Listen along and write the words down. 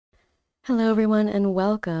Hello, everyone, and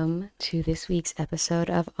welcome to this week's episode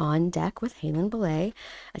of On Deck with Halen Belay,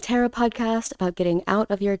 a tarot podcast about getting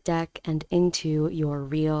out of your deck and into your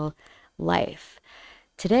real life.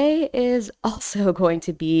 Today is also going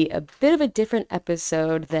to be a bit of a different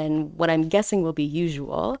episode than what I'm guessing will be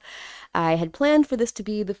usual. I had planned for this to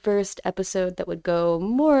be the first episode that would go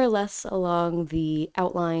more or less along the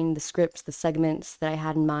outline, the scripts, the segments that I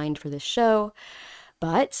had in mind for this show,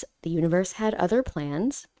 but the universe had other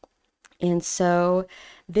plans. And so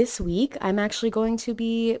this week, I'm actually going to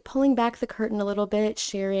be pulling back the curtain a little bit,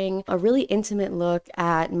 sharing a really intimate look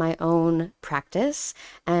at my own practice.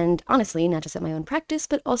 And honestly, not just at my own practice,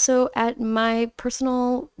 but also at my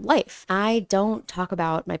personal life. I don't talk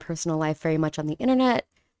about my personal life very much on the internet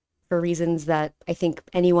for reasons that I think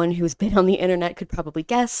anyone who's been on the internet could probably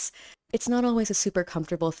guess. It's not always a super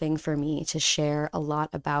comfortable thing for me to share a lot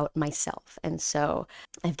about myself. And so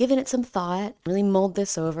I've given it some thought, really mulled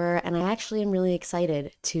this over, and I actually am really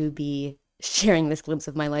excited to be sharing this glimpse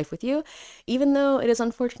of my life with you, even though it is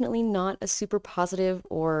unfortunately not a super positive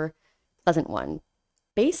or pleasant one.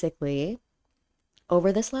 Basically,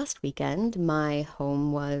 over this last weekend, my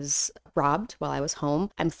home was robbed while I was home.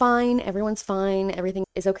 I'm fine, everyone's fine, everything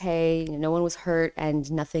is okay, no one was hurt, and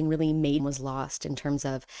nothing really made was lost in terms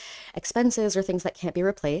of expenses or things that can't be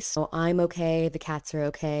replaced. So I'm okay, the cats are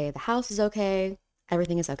okay, the house is okay,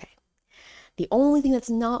 everything is okay. The only thing that's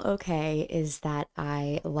not okay is that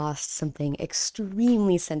I lost something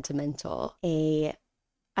extremely sentimental, a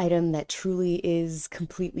item that truly is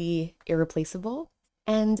completely irreplaceable.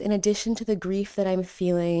 And in addition to the grief that I'm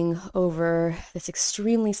feeling over this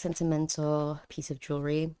extremely sentimental piece of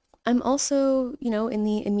jewelry, I'm also, in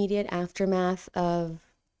the immediate aftermath of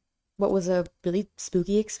what was a really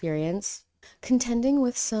spooky experience, contending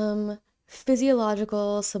with some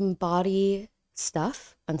physiological, some body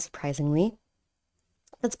stuff, unsurprisingly,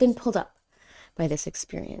 that's been pulled up by this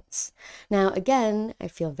experience. Now, again, I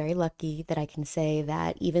feel very lucky that I can say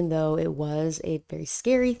that even though it was a very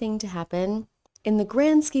scary thing to happen, in the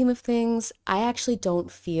grand scheme of things, I actually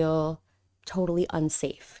don't feel totally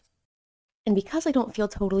unsafe. And because I don't feel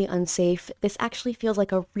totally unsafe, this actually feels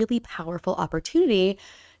like a really powerful opportunity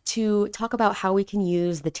to talk about how we can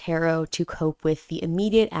use the tarot to cope with the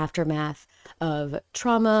immediate aftermath of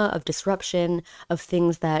trauma, of disruption, of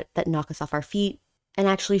things that knock us off our feet, and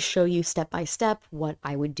actually show you step by step what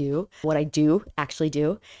I would do, what I do actually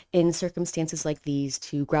do in circumstances like these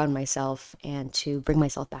to ground myself and to bring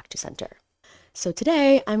myself back to center. So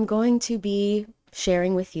today I'm going to be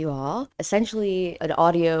sharing with you all essentially an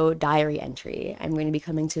audio diary entry. I'm going to be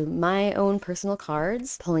coming to my own personal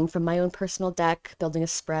cards, pulling from my own personal deck, building a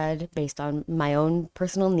spread based on my own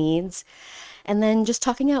personal needs, and then just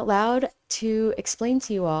talking out loud to explain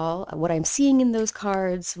to you all what I'm seeing in those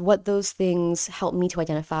cards, what those things help me to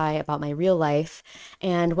identify about my real life,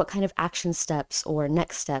 and what kind of action steps or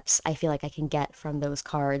next steps I feel like I can get from those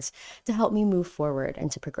cards to help me move forward and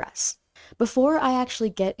to progress. Before I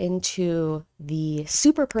actually get into the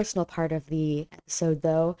super personal part of the episode,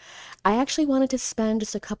 though, I actually wanted to spend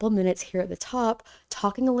just a couple minutes here at the top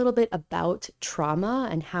talking a little bit about trauma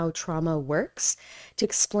and how trauma works to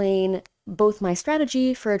explain both my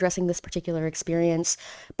strategy for addressing this particular experience,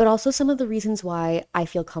 but also some of the reasons why I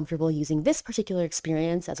feel comfortable using this particular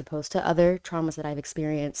experience as opposed to other traumas that I've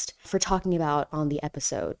experienced for talking about on the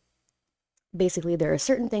episode. Basically, there are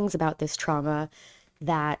certain things about this trauma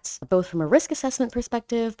that, both from a risk assessment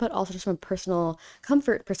perspective, but also just from a personal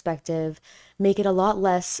comfort perspective, make it a lot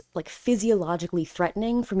less like physiologically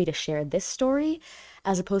threatening for me to share this story,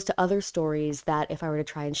 as opposed to other stories that, if I were to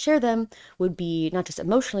try and share them, would be not just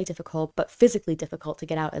emotionally difficult, but physically difficult to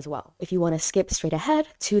get out as well. If you want to skip straight ahead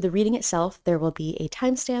to the reading itself, there will be a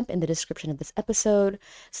timestamp in the description of this episode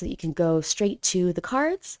so that you can go straight to the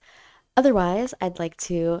cards. Otherwise, I'd like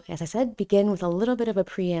to, as I said, begin with a little bit of a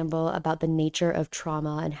preamble about the nature of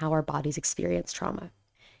trauma and how our bodies experience trauma.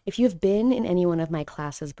 If you have been in any one of my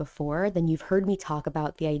classes before, then you've heard me talk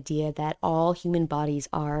about the idea that all human bodies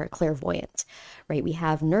are clairvoyant, right? We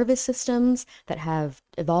have nervous systems that have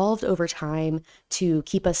evolved over time to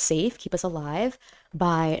keep us safe, keep us alive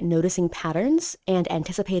by noticing patterns and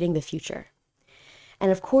anticipating the future.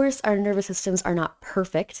 And of course, our nervous systems are not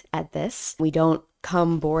perfect at this. We don't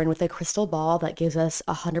come born with a crystal ball that gives us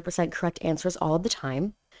 100% correct answers all of the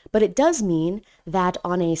time. But it does mean that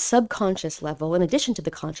on a subconscious level, in addition to the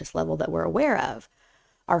conscious level that we're aware of,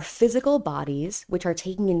 our physical bodies, which are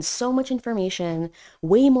taking in so much information,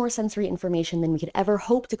 way more sensory information than we could ever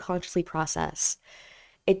hope to consciously process.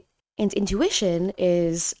 And intuition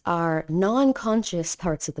is our non-conscious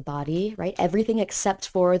parts of the body, right? Everything except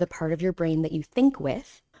for the part of your brain that you think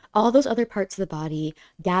with, All those other parts of the body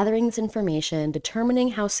gathering this information,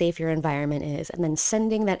 determining how safe your environment is, and then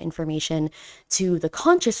sending that information to the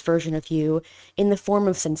conscious version of you in the form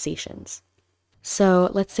of sensations. So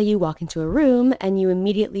let's say you walk into a room and you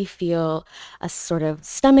immediately feel a sort of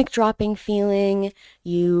stomach dropping feeling.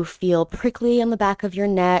 You feel prickly on the back of your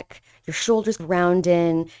neck, your shoulders round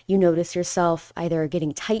in. You notice yourself either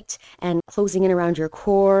getting tight and closing in around your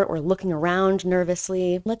core or looking around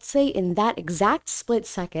nervously. Let's say in that exact split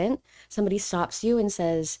second, somebody stops you and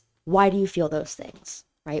says, "Why do you feel those things?"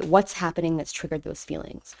 Right? What's happening that's triggered those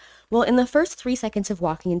feelings? Well, in the first 3 seconds of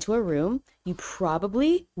walking into a room, you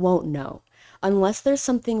probably won't know. Unless there's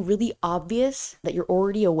something really obvious that you're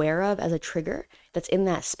already aware of as a trigger that's in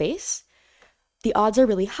that space, the odds are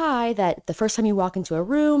really high that the first time you walk into a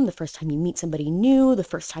room, the first time you meet somebody new, the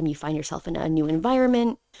first time you find yourself in a new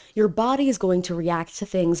environment, your body is going to react to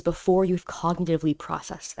things before you've cognitively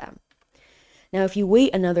processed them. Now, if you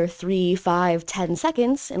wait another 3, 5, 10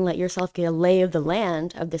 seconds and let yourself get a lay of the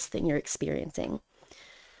land of this thing you're experiencing,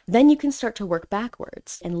 then you can start to work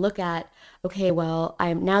backwards and look at, okay, well,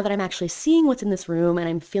 now that I'm actually seeing what's in this room and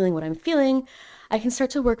I'm feeling what I'm feeling, I can start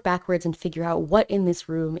to work backwards and figure out what in this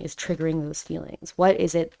room is triggering those feelings. What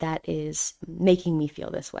is it that is making me feel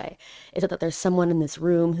this way? Is it that there's someone in this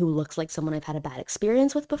room who looks like someone I've had a bad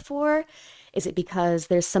experience with before? Is it because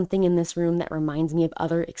there's something in this room that reminds me of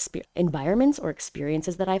other environments or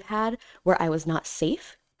experiences that I've had where I was not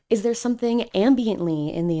safe? Is there something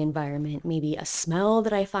ambiently in the environment, maybe a smell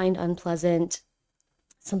that I find unpleasant,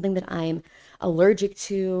 something that I'm allergic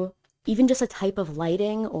to, even just a type of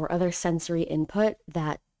lighting or other sensory input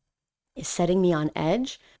that is setting me on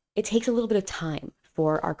edge? It takes a little bit of time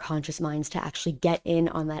for our conscious minds to actually get in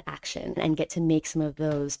on that action and get to make some of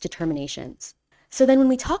those determinations. So then when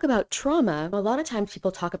we talk about trauma, a lot of times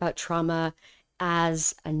people talk about trauma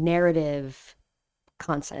as a narrative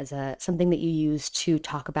concept, as something that you use to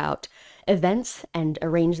talk about events and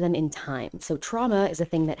arrange them in time. So trauma is a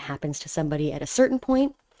thing that happens to somebody at a certain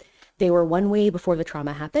point. They were one way before the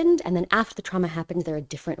trauma happened, and then after the trauma happened, they're a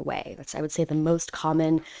different way. That's, I would say, the most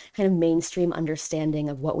common kind of mainstream understanding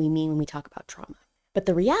of what we mean when we talk about trauma. But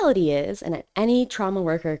the reality is, and any trauma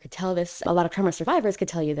worker could tell this, a lot of trauma survivors could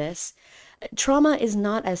tell you this, trauma is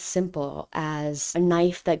not as simple as a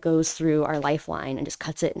knife that goes through our lifeline and just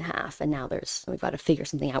cuts it in half, and now we've got to figure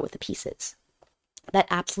something out with the pieces. That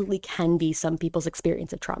absolutely can be some people's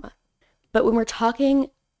experience of trauma. But when we're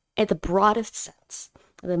talking at the broadest sense,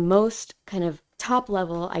 the most kind of top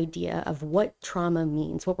level idea of what trauma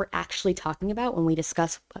means, what we're actually talking about when we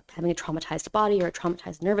discuss having a traumatized body or a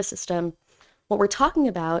traumatized nervous system, what we're talking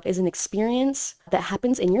about is an experience that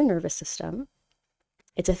happens in your nervous system.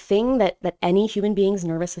 It's a thing that any human being's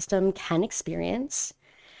nervous system can experience.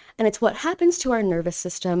 And it's what happens to our nervous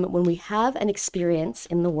system when we have an experience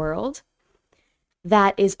in the world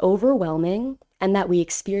that is overwhelming and that we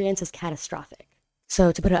experience as catastrophic.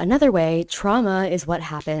 So to put it another way, trauma is what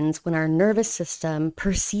happens when our nervous system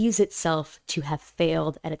perceives itself to have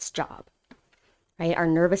failed at its job. Right? Our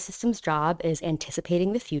nervous system's job is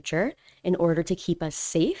anticipating the future in order to keep us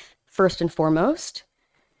safe, first and foremost,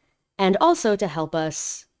 and also to help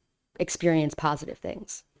us experience positive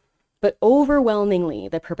things. But overwhelmingly,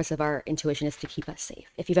 the purpose of our intuition is to keep us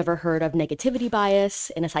safe. If you've ever heard of negativity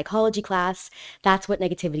bias in a psychology class, that's what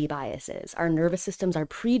negativity bias is. Our nervous systems are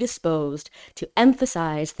predisposed to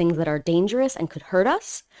emphasize things that are dangerous and could hurt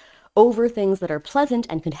us over things that are pleasant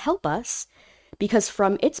and could help us, because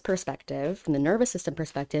from its perspective, from the nervous system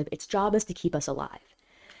perspective, its job is to keep us alive.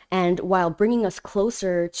 And while bringing us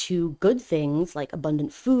closer to good things like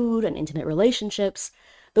abundant food and intimate relationships,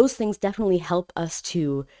 those things definitely help us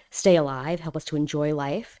to stay alive, help us to enjoy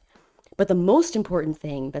life. But the most important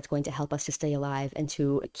thing that's going to help us to stay alive and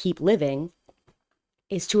to keep living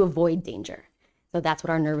is to avoid danger. So that's what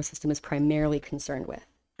our nervous system is primarily concerned with.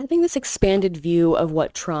 Having this expanded view of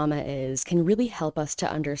what trauma is can really help us to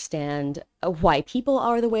understand why people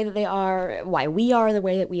are the way that they are, why we are the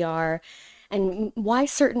way that we are, and why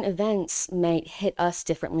certain events might hit us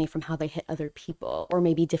differently from how they hit other people, or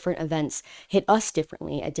maybe different events hit us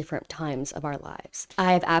differently at different times of our lives.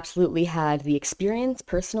 I've absolutely had the experience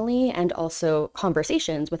personally and also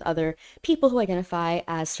conversations with other people who identify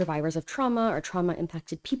as survivors of trauma or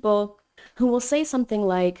trauma-impacted people who will say something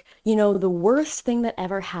like, the worst thing that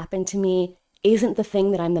ever happened to me isn't the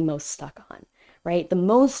thing that I'm the most stuck on, right? The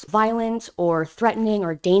most violent or threatening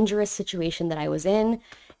or dangerous situation that I was in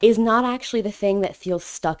is not actually the thing that feels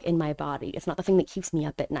stuck in my body. It's not the thing that keeps me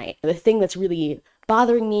up at night. The thing that's really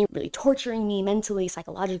bothering me, really torturing me mentally,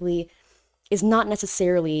 psychologically, is not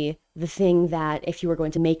necessarily the thing that, if you were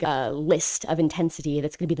going to make a list of intensity,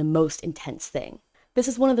 that's going to be the most intense thing. This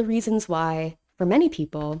is one of the reasons why, for many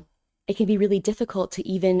people, it can be really difficult to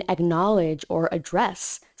even acknowledge or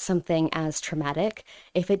address something as traumatic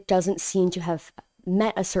if it doesn't seem to have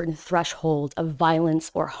met a certain threshold of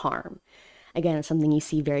violence or harm. Again, it's something you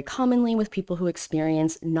see very commonly with people who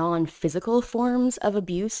experience non-physical forms of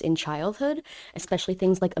abuse in childhood, especially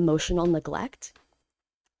things like emotional neglect.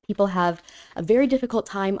 People have a very difficult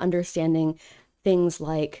time understanding things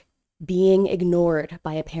like being ignored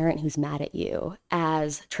by a parent who's mad at you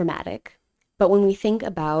as traumatic. But when we think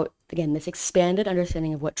about, again, this expanded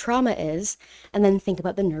understanding of what trauma is, and then think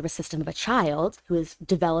about the nervous system of a child who is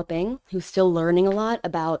developing, who's still learning a lot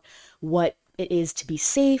about what it is to be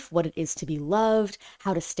safe, what it is to be loved,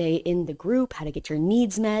 how to stay in the group, how to get your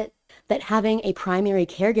needs met, that having a primary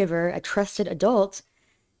caregiver, a trusted adult,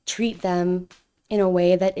 treat them in a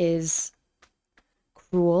way that is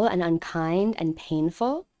cruel and unkind and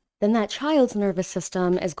painful, then that child's nervous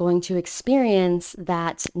system is going to experience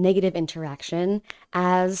that negative interaction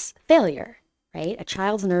as failure, right? A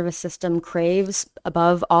child's nervous system craves,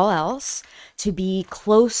 above all else, to be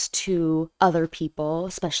close to other people,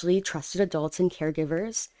 especially trusted adults and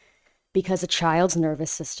caregivers, because a child's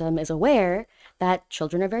nervous system is aware that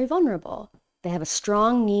children are very vulnerable. They have a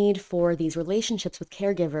strong need for these relationships with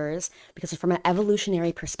caregivers because from an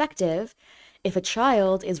evolutionary perspective, if a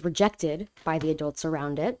child is rejected by the adults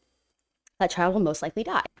around it, that child will most likely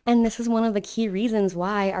die. And this is one of the key reasons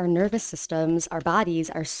why our nervous systems, our bodies,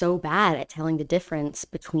 are so bad at telling the difference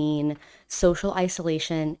between social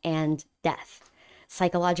isolation and death.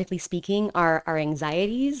 Psychologically speaking, our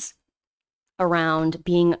anxieties around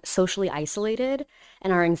being socially isolated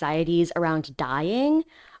and our anxieties around dying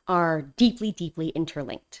are deeply, deeply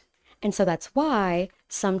interlinked. And so that's why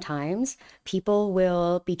sometimes people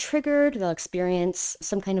will be triggered, they'll experience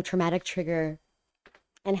some kind of traumatic trigger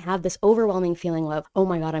and have this overwhelming feeling of, oh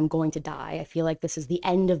my God, I'm going to die. I feel like this is the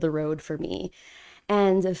end of the road for me.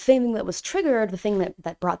 And the thing that was triggered, the thing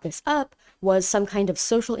that brought this up was some kind of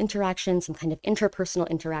social interaction, some kind of interpersonal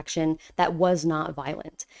interaction that was not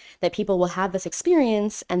violent. That people will have this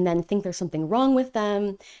experience and then think there's something wrong with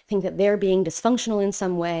them, think that they're being dysfunctional in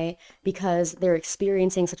some way because they're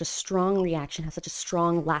experiencing such a strong reaction, have such a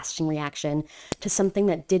strong lasting reaction to something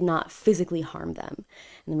that did not physically harm them.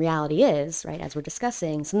 And the reality is, right, as we're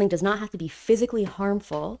discussing, something does not have to be physically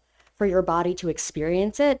harmful for your body to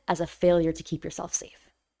experience it as a failure to keep yourself safe,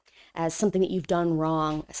 as something that you've done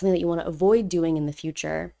wrong, something that you want to avoid doing in the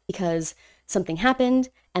future because something happened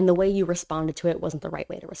and the way you responded to it wasn't the right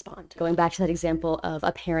way to respond. Going back to that example of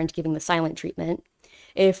a parent giving the silent treatment,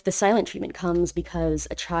 if the silent treatment comes because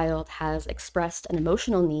a child has expressed an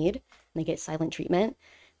emotional need and they get silent treatment,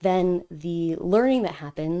 then the learning that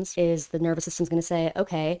happens is the nervous system's going to say,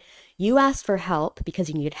 okay, you asked for help because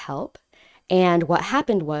you needed help. And what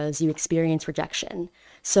happened was you experienced rejection.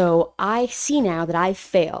 So I see now that I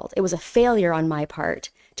failed. It was a failure on my part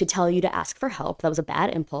to tell you to ask for help. That was a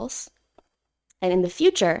bad impulse. And in the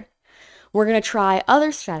future, we're going to try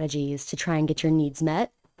other strategies to try and get your needs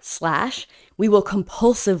met. / we will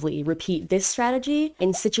compulsively repeat this strategy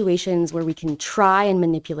in situations where we can try and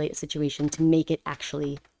manipulate a situation to make it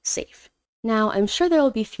actually safe. Now, I'm sure there will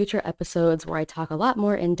be future episodes where I talk a lot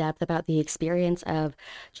more in depth about the experience of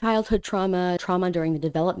childhood trauma, trauma during the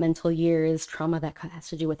developmental years, trauma that has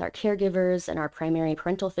to do with our caregivers and our primary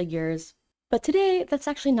parental figures. But today, that's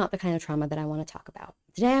actually not the kind of trauma that I want to talk about.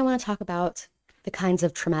 Today, I want to talk about the kinds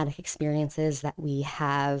of traumatic experiences that we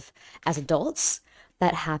have as adults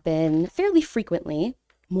that happen fairly frequently,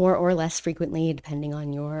 more or less frequently, depending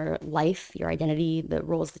on your life, your identity, the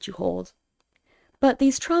roles that you hold. But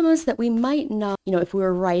these traumas that we might not, if we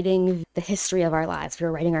were writing the history of our lives, if we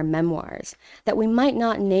were writing our memoirs, that we might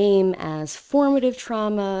not name as formative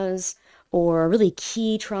traumas or really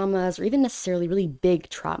key traumas or even necessarily really big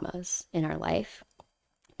traumas in our life,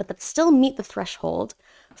 but that still meet the threshold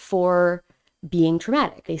for being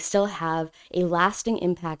traumatic. They still have a lasting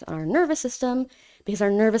impact on our nervous system because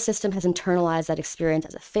our nervous system has internalized that experience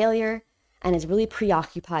as a failure and is really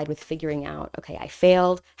preoccupied with figuring out, okay, I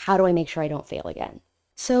failed, how do I make sure I don't fail again?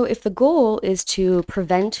 So if the goal is to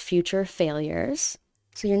prevent future failures,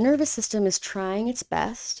 so your nervous system is trying its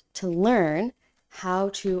best to learn how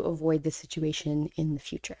to avoid this situation in the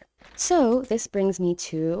future. So this brings me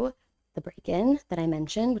to the break-in that I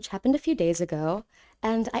mentioned, which happened a few days ago,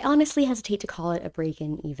 and I honestly hesitate to call it a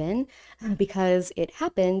break-in even, because it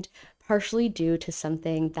happened partially due to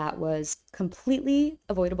something that was completely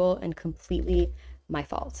avoidable and completely my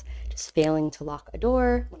fault. Just failing to lock a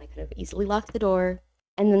door when I could have easily locked the door,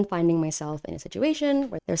 and then finding myself in a situation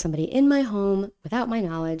where there's somebody in my home without my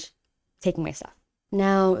knowledge taking my stuff.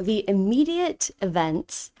 Now, the immediate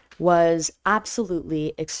event was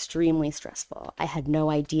absolutely extremely stressful. I had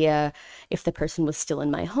no idea if the person was still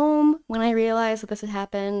in my home when I realized that this had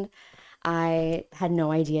happened. I had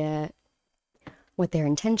no idea what their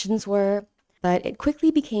intentions were, but it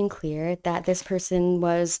quickly became clear that this person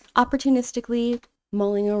was opportunistically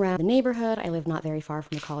mulling around the neighborhood. I live not very far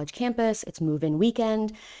from the college campus. It's move-in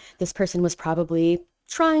weekend. This person was probably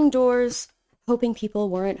trying doors, hoping people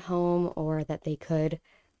weren't home or that they could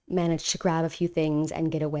manage to grab a few things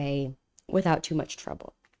and get away without too much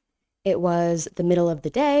trouble. It was the middle of the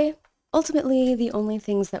day. Ultimately, the only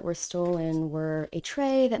things that were stolen were a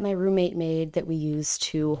tray that my roommate made that we used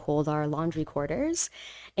to hold our laundry quarters,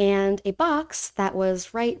 and a box that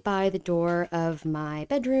was right by the door of my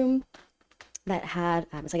bedroom that had,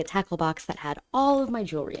 it's like a tackle box that had all of my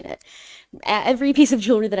jewelry in it. Every piece of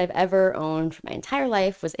jewelry that I've ever owned for my entire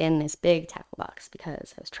life was in this big tackle box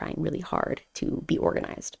because I was trying really hard to be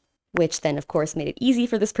organized, which then, of course, made it easy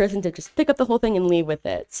for this person to just pick up the whole thing and leave with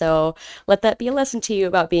it. So let that be a lesson to you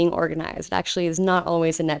about being organized. It actually is not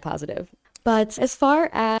always a net positive. But as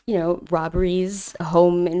far as, robberies,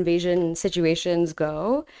 home invasion situations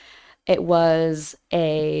go, it was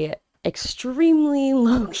a extremely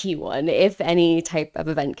low-key one, if any type of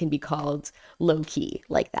event can be called low-key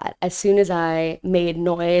like that. As soon as I made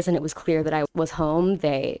noise and it was clear that I was home,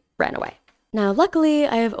 they ran away. Now, luckily,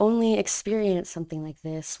 I have only experienced something like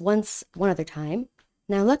this one other time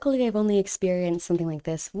in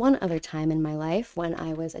my life when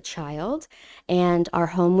I was a child, and our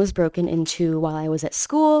home was broken into while I was at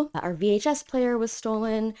school. Our VHS player was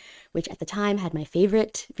stolen, which at the time had my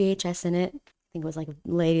favorite VHS in it. I think it was like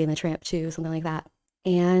Lady and the Tramp 2, something like that.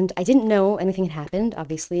 And I didn't know anything had happened,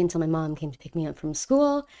 obviously, until my mom came to pick me up from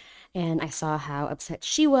school, and I saw how upset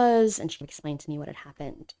she was, and she explained to me what had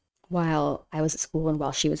happened while I was at school and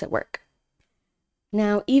while she was at work.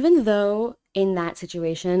 Now, even though in that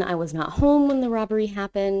situation I was not home when the robbery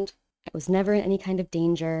happened, I was never in any kind of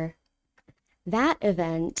danger, that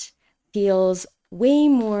event feels way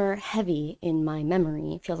more heavy in my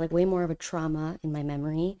memory, feels like way more of a trauma in my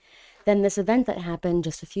memory than this event that happened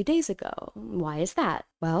just a few days ago. Why is that?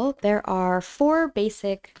 Well, there are four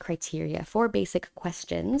basic criteria, four basic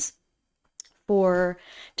questions for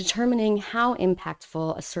determining how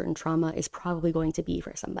impactful a certain trauma is probably going to be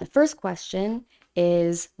for somebody. The first question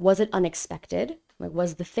is, was it unexpected? Like,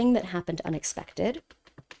 was the thing that happened unexpected?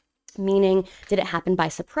 Meaning, did it happen by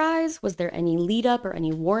surprise? Was there any lead up or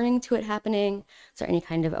any warning to it happening? Is there any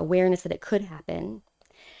kind of awareness that it could happen?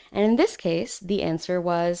 And in this case, the answer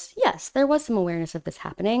was yes, there was some awareness of this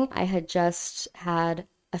happening. I had just had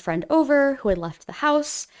a friend over who had left the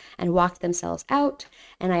house and walked themselves out,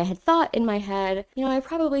 and I had thought in my head, I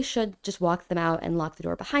probably should just walk them out and lock the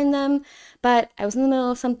door behind them, but I was in the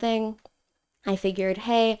middle of something. I figured,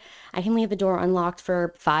 hey, I can leave the door unlocked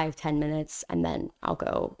for 5-10 minutes, and then I'll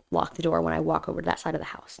go lock the door when I walk over to that side of the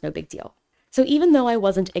house. No big deal. So even though I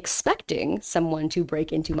wasn't expecting someone to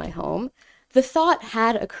break into my home, the thought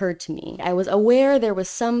had occurred to me. I was aware there was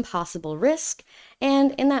some possible risk,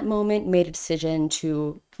 and in that moment made a decision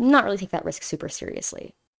to not really take that risk super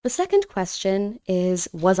seriously. The second question is,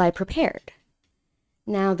 was I prepared?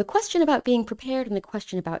 Now, the question about being prepared and the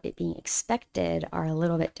question about it being expected are a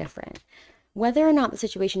little bit different. Whether or not the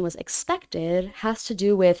situation was expected has to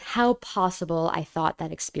do with how possible I thought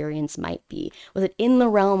that experience might be. Was it in the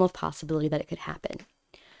realm of possibility that it could happen?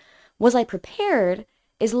 Was I prepared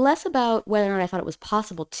is less about whether or not I thought it was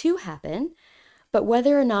possible to happen, but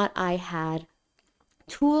whether or not I had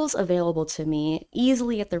tools available to me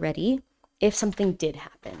easily at the ready if something did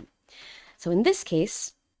happen. So in this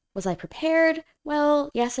case, was I prepared?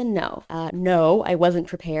 Well, yes and no. No, I wasn't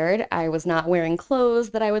prepared. I was not wearing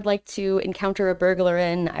clothes that I would like to encounter a burglar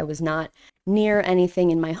in. I was not near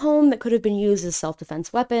anything in my home that could have been used as a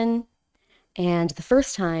self-defense weapon. And the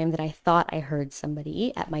first time that I thought I heard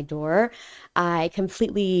somebody at my door, I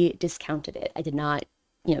completely discounted it. I did not,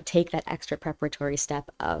 take that extra preparatory step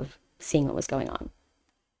of seeing what was going on.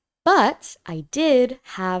 But I did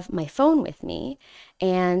have my phone with me,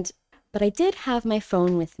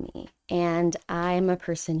 and I'm a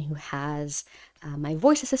person who has my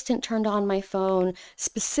voice assistant turned on my phone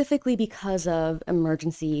specifically because of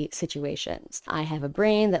emergency situations. I have a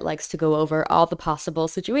brain that likes to go over all the possible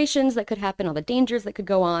situations that could happen, all the dangers that could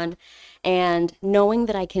go on, and knowing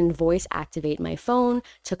that I can voice activate my phone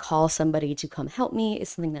to call somebody to come help me is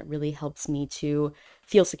something that really helps me to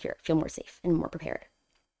feel secure, feel more safe, and more prepared.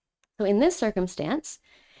 So in this circumstance,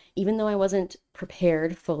 even though I wasn't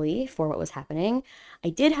prepared fully for what was happening, I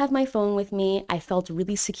did have my phone with me. I felt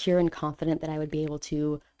really secure and confident that I would be able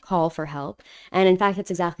to call for help. And in fact,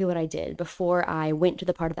 that's exactly what I did. Before I went to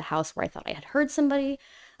the part of the house where I thought I had heard somebody,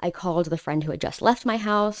 I called the friend who had just left my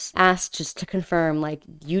house, asked just to confirm, like,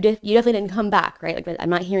 you definitely didn't come back, right? Like, I'm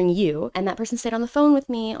not hearing you. And that person stayed on the phone with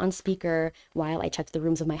me on speaker while I checked the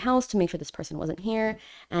rooms of my house to make sure this person wasn't here,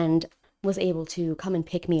 and was able to come and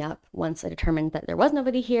pick me up once I determined that there was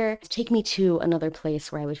nobody here, to take me to another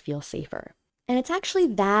place where I would feel safer. And it's actually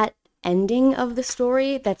that ending of the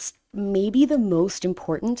story that's maybe the most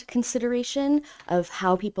important consideration of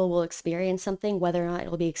how people will experience something, whether or not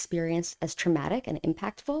it'll be experienced as traumatic and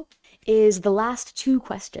impactful, is the last two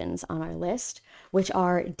questions on our list, which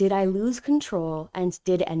are, did I lose control and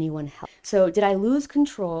did anyone help? So did I lose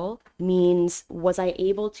control means, was I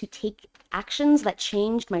able to take actions that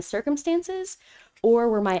changed my circumstances, or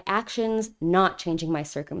were my actions not changing my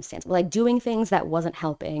circumstance? Like doing things that wasn't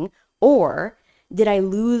helping, or did I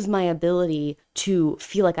lose my ability to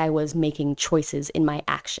feel like I was making choices in my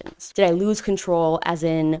actions? Did I lose control, as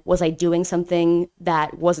in, was I doing something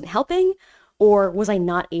that wasn't helping? Or was I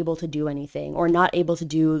not able to do anything, or not able to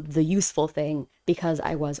do the useful thing because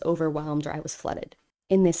I was overwhelmed or I was flooded?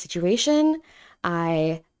 In this situation,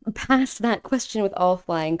 I passed that question with all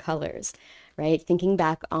flying colors, right? Thinking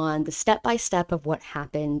back on the step-by-step of what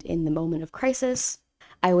happened in the moment of crisis,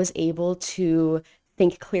 I was able to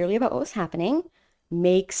think clearly about what was happening,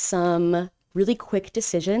 make some really quick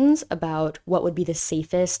decisions about what would be the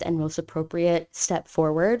safest and most appropriate step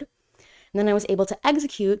forward. And then I was able to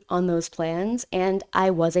execute on those plans, and I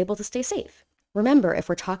was able to stay safe. Remember, if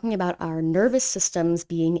we're talking about our nervous systems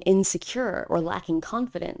being insecure or lacking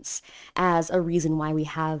confidence as a reason why we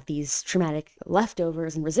have these traumatic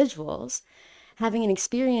leftovers and residuals, having an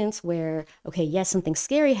experience where, okay, yes, something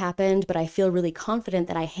scary happened, but I feel really confident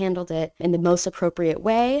that I handled it in the most appropriate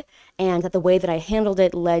way, and that the way that I handled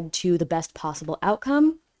it led to the best possible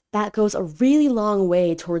outcome, that goes a really long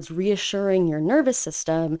way towards reassuring your nervous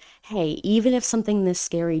system, hey, even if something this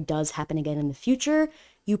scary does happen again in the future,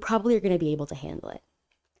 you probably are going to be able to handle it.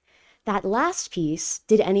 That last piece,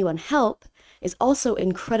 did anyone help, is also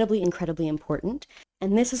incredibly, incredibly important.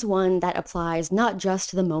 And this is one that applies not just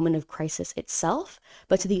to the moment of crisis itself,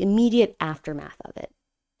 but to the immediate aftermath of it.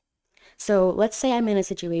 So let's say I'm in a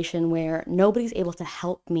situation where nobody's able to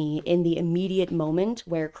help me in the immediate moment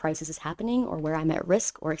where crisis is happening or where I'm at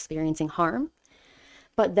risk or experiencing harm.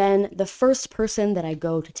 But then the first person that I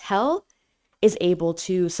go to tell is able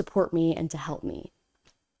to support me and to help me.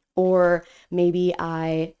 Or maybe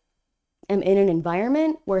I am in an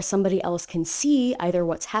environment where somebody else can see either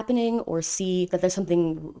what's happening or see that there's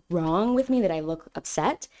something wrong with me, that I look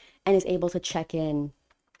upset, and is able to check in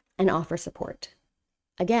and offer support.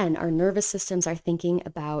 Again, our nervous systems are thinking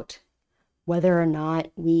about whether or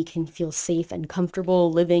not we can feel safe and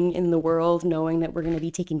comfortable living in the world knowing that we're going to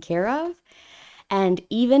be taken care of. And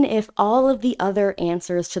even if all of the other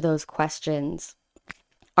answers to those questions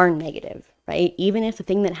are negative, right? Even if the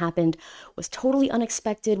thing that happened was totally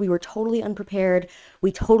unexpected, we were totally unprepared,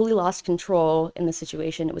 we totally lost control in the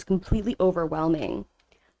situation, it was completely overwhelming,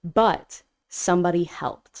 but somebody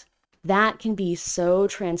helped. That can be so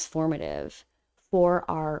transformative for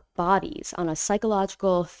our bodies on a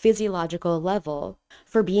psychological, physiological level,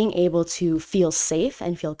 for being able to feel safe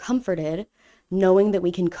and feel comforted, knowing that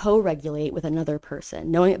we can co-regulate with another person,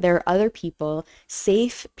 knowing that there are other people,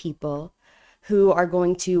 safe people, who are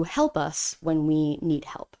going to help us when we need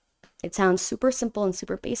help. It sounds super simple and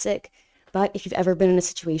super basic, but if you've ever been in a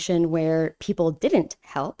situation where people didn't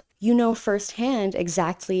help, you know firsthand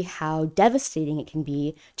exactly how devastating it can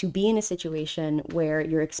be to be in a situation where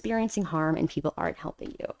you're experiencing harm and people aren't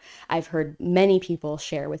helping you. I've heard many people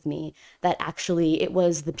share with me that actually it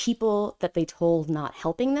was the people that they told not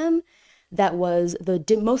helping them that was the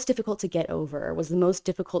most difficult to get over, was the most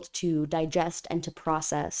difficult to digest and to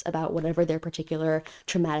process about whatever their particular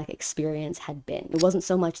traumatic experience had been. It wasn't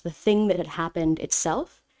so much the thing that had happened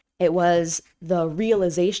itself, it was the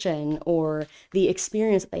realization or the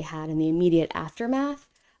experience that they had in the immediate aftermath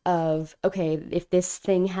of, okay, if this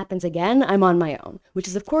thing happens again, I'm on my own, which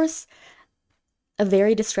is, of course, a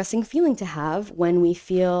very distressing feeling to have when we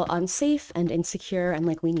feel unsafe and insecure and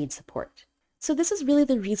like we need support. So this is really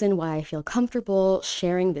the reason why I feel comfortable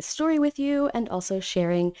sharing this story with you and also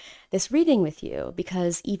sharing this reading with you,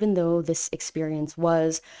 because even though this experience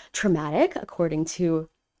was traumatic, according to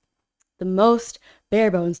the most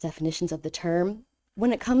bare bones definitions of the term,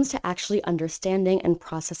 when it comes to actually understanding and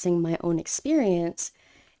processing my own experience,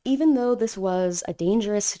 even though this was a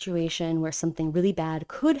dangerous situation where something really bad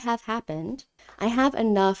could have happened, I have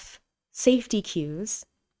enough safety cues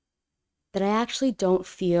that I actually don't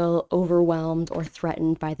feel overwhelmed or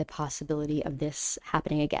threatened by the possibility of this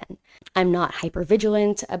happening again. I'm not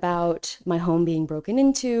hypervigilant about my home being broken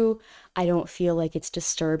into. I don't feel like it's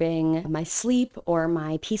disturbing my sleep or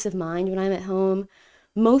my peace of mind when I'm at home.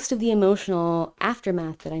 Most of the emotional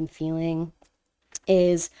aftermath that I'm feeling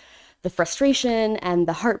is the frustration and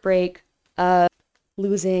the heartbreak of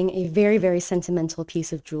losing a very, very sentimental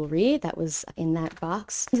piece of jewelry that was in that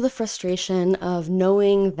box. The frustration of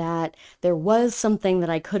knowing that there was something that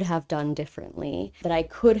I could have done differently, that I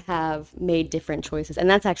could have made different choices. And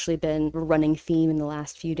that's actually been a running theme in the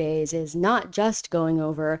last few days, is not just going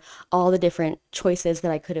over all the different choices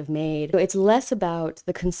that I could have made. It's less about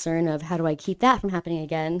the concern of how do I keep that from happening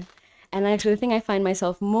again. And actually, the thing I find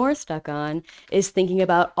myself more stuck on is thinking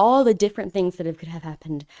about all the different things that could have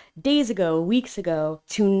happened days ago, weeks ago,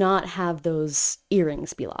 to not have those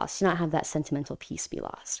earrings be lost, to not have that sentimental piece be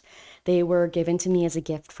lost. They were given to me as a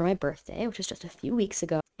gift for my birthday, which was just a few weeks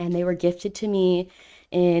ago, and they were gifted to me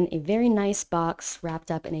in a very nice box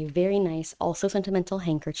wrapped up in a very nice, also sentimental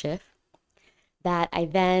handkerchief that I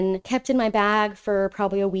then kept in my bag for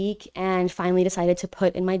probably a week and finally decided to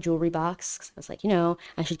put in my jewelry box. I was like,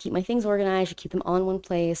 I should keep my things organized, I should keep them all in one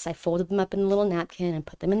place. I folded them up in a little napkin and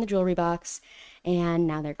put them in the jewelry box, and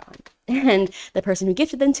now they're gone. And the person who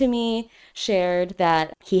gifted them to me shared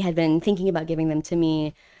that he had been thinking about giving them to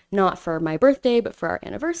me not for my birthday, but for our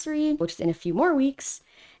anniversary, which is in a few more weeks,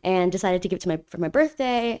 and decided to give it to for my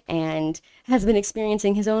birthday, and has been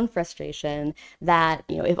experiencing his own frustration that,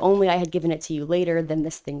 if only I had given it to you later, then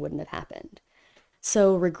this thing wouldn't have happened.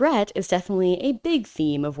 So regret is definitely a big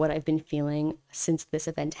theme of what I've been feeling since this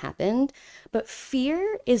event happened, but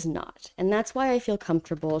fear is not. And that's why I feel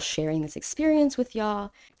comfortable sharing this experience with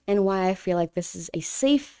y'all, and why I feel like this is a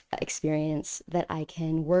safe experience that I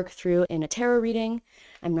can work through in a tarot reading.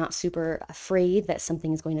 I'm not super afraid that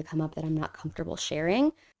something is going to come up that I'm not comfortable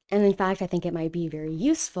sharing. And in fact, I think it might be very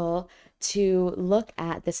useful to look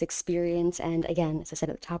at this experience and, again, as I said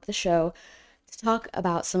at the top of the show, to talk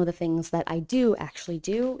about some of the things that I do actually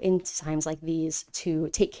do in times like these to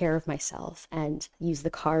take care of myself and use the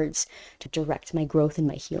cards to direct my growth and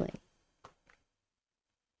my healing.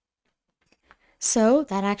 So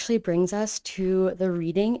that actually brings us to the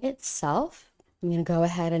reading itself. I'm going to go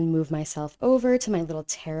ahead and move myself over to my little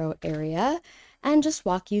tarot area and just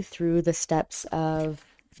walk you through the steps of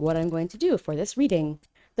what I'm going to do for this reading.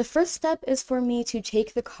 The first step is for me to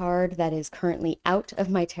take the card that is currently out of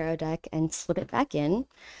my tarot deck and slip it back in.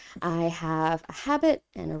 I have a habit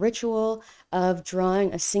and a ritual of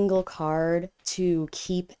drawing a single card to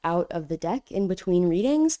keep out of the deck in between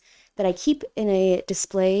readings that I keep in a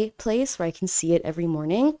display place where I can see it every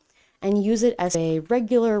morning and use it as a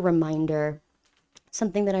regular reminder,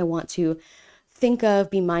 something that I want to think of,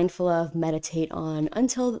 be mindful of, meditate on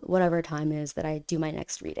until whatever time is that I do my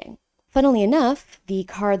next reading. Funnily enough, the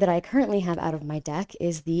card that I currently have out of my deck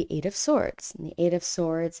is the Eight of Swords. And the Eight of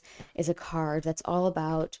Swords is a card that's all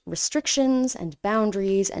about restrictions and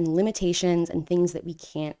boundaries and limitations and things that we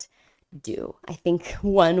can't do. I think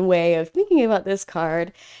one way of thinking about this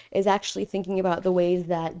card is actually thinking about the ways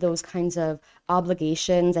that those kinds of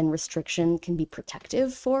obligations and restrictions can be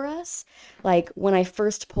protective for us. Like when I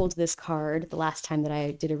first pulled this card, the last time that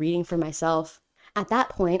I did a reading for myself, at that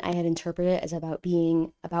point I had interpreted it as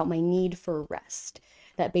being about my need for rest.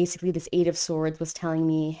 That basically this Eight of Swords was telling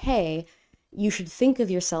me, hey, you should think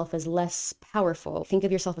of yourself as less powerful. Think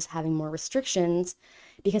of yourself as having more restrictions,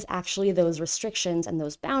 because actually those restrictions and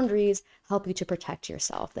those boundaries help you to protect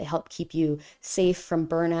yourself. They help keep you safe from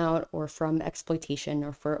burnout or from exploitation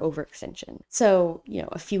or for overextension. So,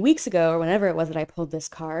 a few weeks ago or whenever it was that I pulled this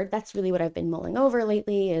card, that's really what I've been mulling over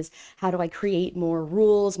lately, is how do I create more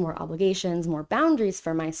rules, more obligations, more boundaries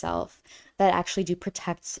for myself that actually do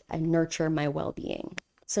protect and nurture my well-being.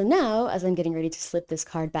 So now, as I'm getting ready to slip this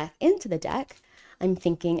card back into the deck, I'm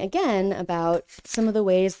thinking again about some of the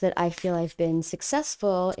ways that I feel I've been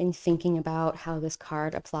successful in thinking about how this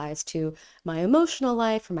card applies to my emotional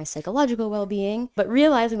life or my psychological well-being, but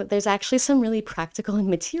realizing that there's actually some really practical and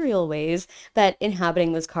material ways that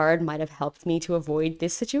inhabiting this card might have helped me to avoid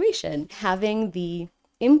this situation. Having the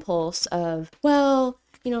impulse of, well,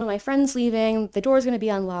 my friend's leaving, the door's going to be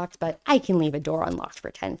unlocked, but I can leave a door unlocked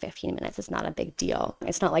for 10, 15 minutes. It's not a big deal.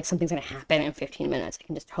 It's not like something's going to happen in 15 minutes.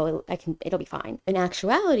 It'll be fine. In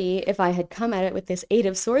actuality, if I had come at it with this Eight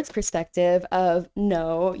of Swords perspective of,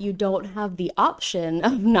 no, you don't have the option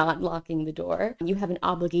of not locking the door. You have an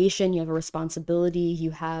obligation, you have a responsibility,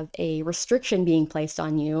 you have a restriction being placed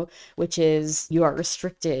on you, which is you are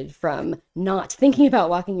restricted from not thinking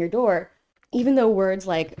about locking your door. Even though words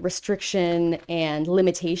like restriction and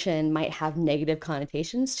limitation might have negative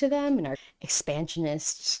connotations to them in our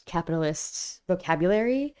expansionist, capitalist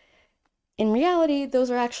vocabulary, in reality, those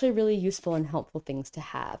are actually really useful and helpful things to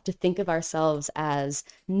have, to think of ourselves as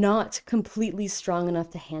not completely strong enough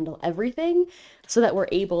to handle everything, so that we're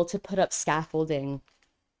able to put up scaffolding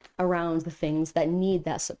around the things that need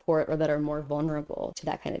that support or that are more vulnerable to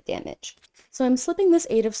that kind of damage. So I'm slipping this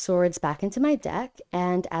Eight of Swords back into my deck,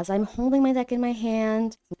 and as I'm holding my deck in my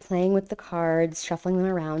hand, playing with the cards, shuffling them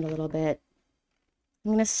around a little bit,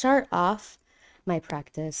 I'm going to start off my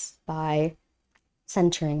practice by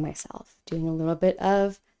centering myself, doing a little bit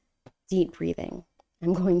of deep breathing.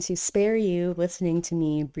 I'm going to spare you listening to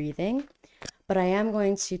me breathing, but I am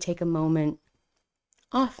going to take a moment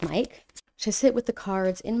off mic to sit with the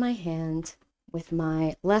cards in my hand, with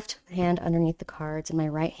my left hand underneath the cards and my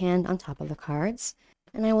right hand on top of the cards.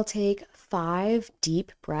 And I will take 5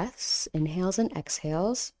 deep breaths, inhales and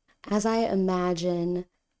exhales, as I imagine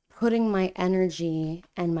putting my energy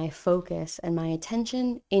and my focus and my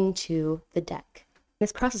attention into the deck.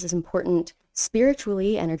 This process is important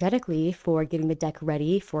spiritually, energetically, for getting the deck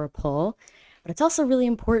ready for a pull, but it's also really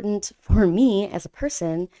important for me as a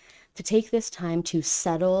person to take this time to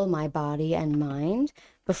settle my body and mind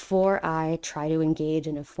before I try to engage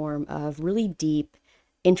in a form of really deep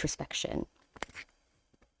introspection.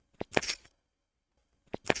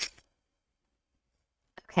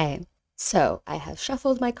 Okay, so I have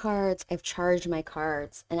shuffled my cards, I've charged my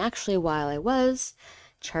cards, and actually while I was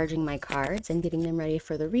charging my cards and getting them ready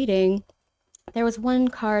for the reading, there was one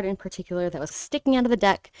card in particular that was sticking out of the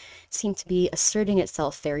deck, seemed to be asserting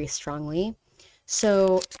itself very strongly.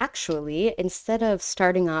 So actually, instead of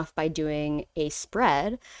starting off by doing a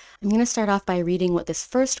spread, I'm going to start off by reading what this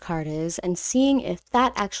first card is and seeing if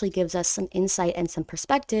that actually gives us some insight and some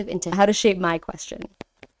perspective into how to shape my question.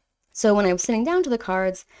 So when I was sitting down to the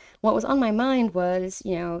cards, what was on my mind was,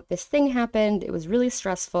 this thing happened, it was really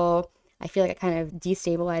stressful, I feel like it kind of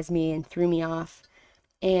destabilized me and threw me off,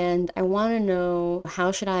 and I want to know,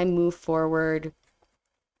 how should I move forward?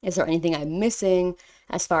 Is there anything I'm missing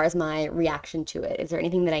as far as my reaction to it? Is there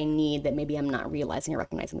anything that I need that maybe I'm not realizing or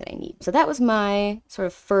recognizing that I need? So that was my sort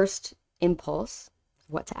of first impulse,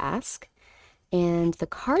 what to ask. And the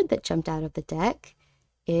card that jumped out of the deck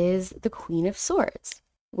is the Queen of Swords,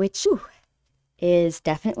 which is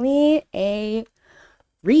definitely a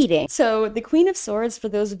reading. So the Queen of Swords, for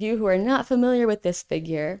those of you who are not familiar with this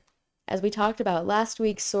figure, as we talked about last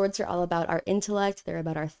week, swords are all about our intellect. They're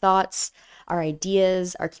about our thoughts, our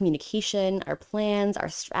ideas, our communication, our plans, our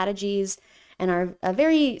strategies, and a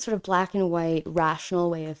very sort of black and white, rational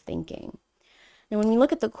way of thinking. Now, when we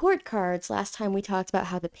look at the court cards, last time we talked about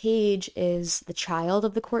how the page is the child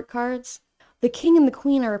of the court cards. The king and the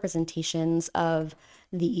queen are representations of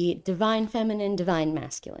the divine feminine, divine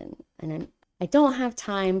masculine. And I don't have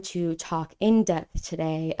time to talk in depth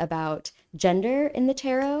today about gender in the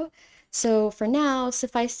tarot. So for now,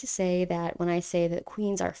 suffice to say that when I say that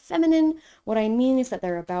queens are feminine, what I mean is that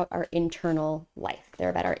they're about our internal life. They're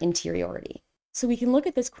about our interiority. So we can look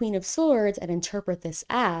at this Queen of Swords and interpret this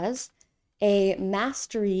as a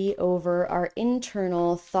mastery over our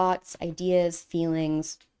internal thoughts, ideas,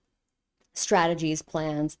 feelings, strategies,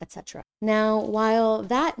 plans, etc. Now, while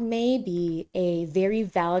that may be a very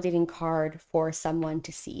validating card for someone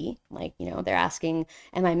to see, like, they're asking,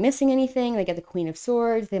 am I missing anything? They get the Queen of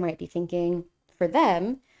Swords, they might be thinking, for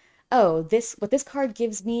them, oh, what this card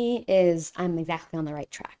gives me is I'm exactly on the right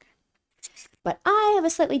track. But I have a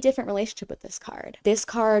slightly different relationship with this card. This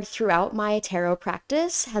card, throughout my tarot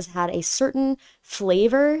practice, has had a certain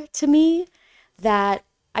flavor to me that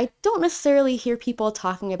I don't necessarily hear people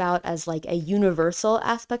talking about as like a universal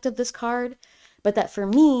aspect of this card, but that for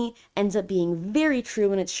me ends up being very true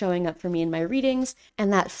when it's showing up for me in my readings.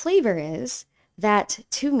 And that flavor is that,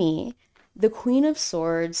 to me, the Queen of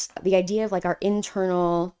Swords, the idea of like our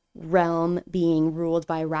internal realm being ruled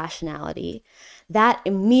by rationality, that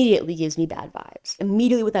immediately gives me bad vibes.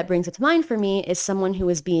 Immediately what that brings up to mind for me is someone who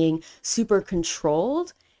is being super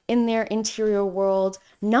controlled in their interior world,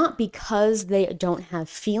 not because they don't have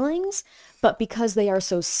feelings, but because they are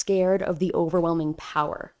so scared of the overwhelming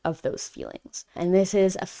power of those feelings. And this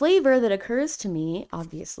is a flavor that occurs to me,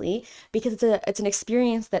 obviously, because it's an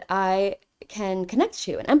experience that I can connect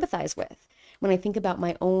to and empathize with. When I think about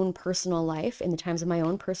my own personal life, in the times of my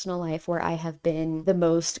own personal life where I have been the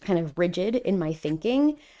most kind of rigid in my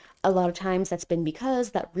thinking, a lot of times that's been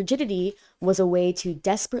because that rigidity was a way to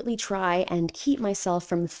desperately try and keep myself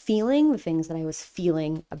from feeling the things that I was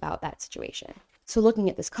feeling about that situation. So looking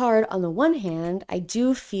at this card, on the one hand, I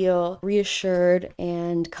do feel reassured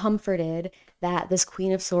and comforted that this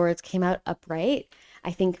Queen of Swords came out upright.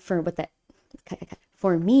 I think for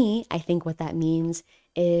me, I think what that means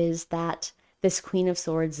is that this Queen of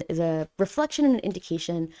Swords is a reflection and an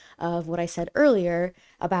indication of what I said earlier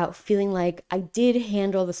about feeling like I did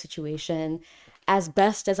handle the situation as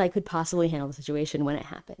best as I could possibly handle the situation when it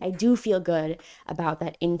happened. I do feel good about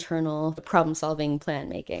that internal problem-solving plan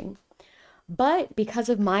making. But because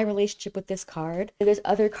of my relationship with this card, there's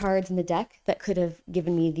other cards in the deck that could have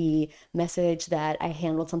given me the message that I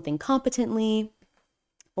handled something competently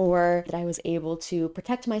or that I was able to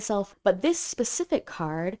protect myself. But this specific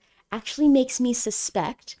card actually makes me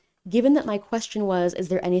suspect, given that my question was, is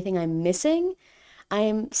there anything I'm missing?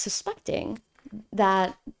 I'm suspecting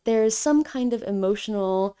that there's some kind of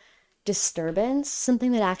emotional disturbance,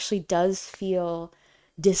 something that actually does feel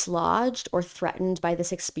dislodged or threatened by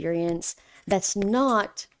this experience that's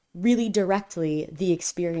not really directly the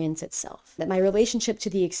experience itself. That my relationship to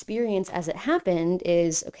the experience as it happened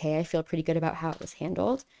is, okay, I feel pretty good about how it was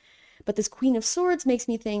handled. But this Queen of Swords makes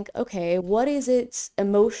me think, okay, what is it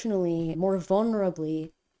emotionally, more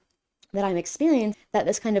vulnerably, that I'm experiencing that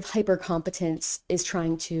this kind of hyper competence is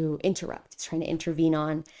trying to interrupt, it's trying to intervene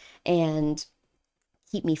on and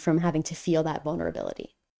keep me from having to feel that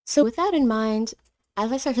vulnerability. So with that in mind,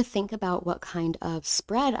 as I start to think about what kind of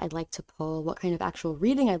spread I'd like to pull, what kind of actual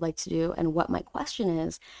reading I'd like to do, and what my question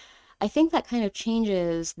is, I think that kind of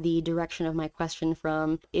changes the direction of my question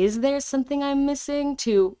from, is there something I'm missing,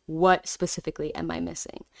 to what specifically am I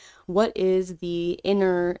missing? What is the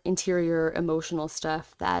interior emotional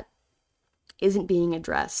stuff that isn't being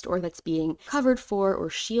addressed or that's being covered for or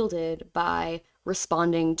shielded by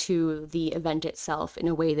responding to the event itself in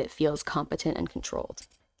a way that feels competent and controlled?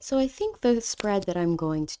 So I think the spread that I'm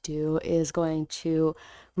going to do is going to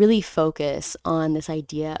really focus on this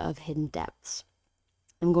idea of hidden depths.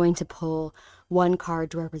 I'm going to pull one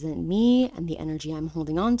card to represent me and the energy I'm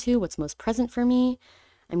holding on to, what's most present for me.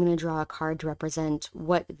 I'm going to draw a card to represent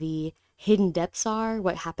what the hidden depths are,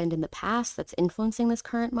 what happened in the past that's influencing this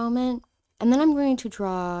current moment. And then I'm going to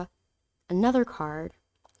draw another card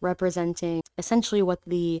representing essentially what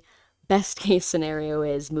the best case scenario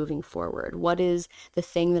is moving forward. What is the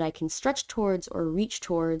thing that I can stretch towards or reach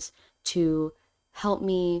towards to help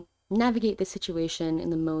me navigate the situation in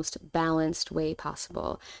the most balanced way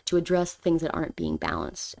possible, to address things that aren't being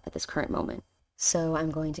balanced at this current moment. So I'm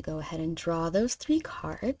going to go ahead and draw those 3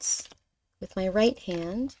 cards with my right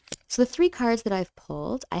hand. So the 3 cards that I've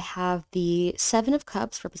pulled, I have the 7 of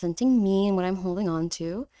Cups representing me and what I'm holding on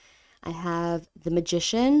to. I have the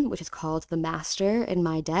Magician, which is called the Master in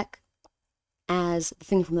my deck, as the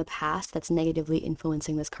thing from the past that's negatively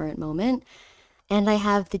influencing this current moment. And I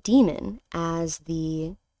have the Demon as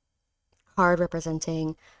the card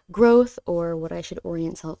representing growth, or what I should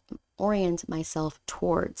orient myself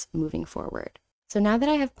towards moving forward. So now that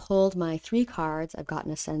I have pulled my 3 cards, I've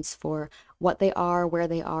gotten a sense for what they are, where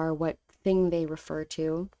they are, what thing they refer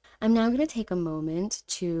to. I'm now going to take a moment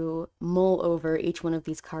to mull over each one of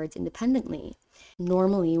these cards independently.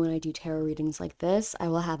 Normally, when I do tarot readings like this, I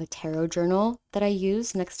will have a tarot journal that I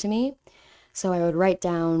use next to me. So I would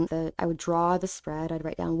I would draw the spread, I'd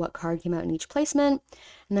write down what card came out in each placement,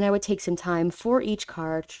 and then I would take some time for each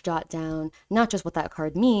card to jot down not just what that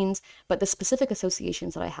card means, but the specific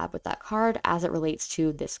associations that I have with that card as it relates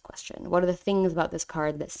to this question. What are the things about this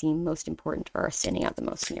card that seem most important or are standing out the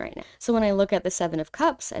most to me right now? So when I look at the 7 of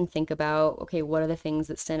Cups and think about, okay, what are the things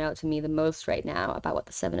that stand out to me the most right now about what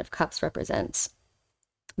the 7 of Cups represents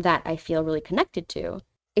that I feel really connected to,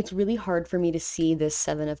 it's really hard for me to see this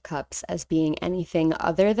 7 of Cups as being anything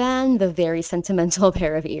other than the very sentimental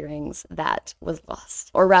pair of earrings that was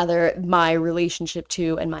lost. Or rather, my relationship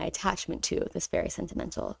to and my attachment to this very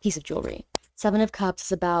sentimental piece of jewelry. 7 of Cups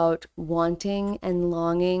is about wanting and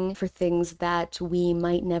longing for things that we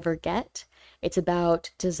might never get. It's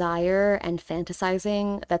about desire and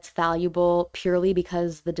fantasizing that's valuable purely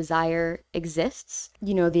because the desire exists.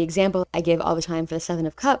 You know, the example I give all the time for the 7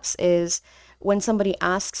 of Cups is when somebody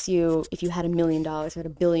asks you, if you had $1 million or had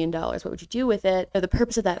 $1 billion, what would you do with it? The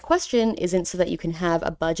purpose of that question isn't so that you can have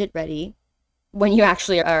a budget ready when you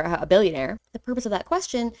actually are a billionaire. The purpose of that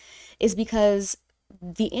question is because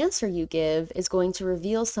the answer you give is going to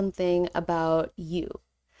reveal something about you.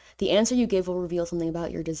 The answer you give will reveal something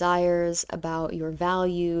about your desires, about your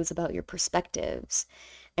values, about your perspectives.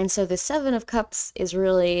 And so the 7 of Cups is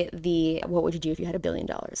really the what would you do if you had $1 billion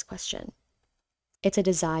question. It's a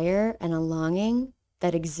desire and a longing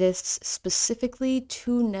that exists specifically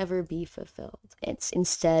to never be fulfilled. It's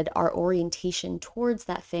instead our orientation towards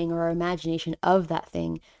that thing or our imagination of that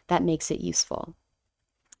thing that makes it useful.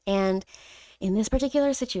 And in this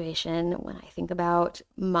particular situation, when I think about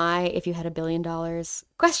my if you had $1 billion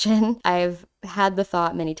question, I've had the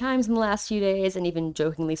thought many times in the last few days and even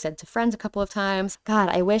jokingly said to friends a couple of times, God,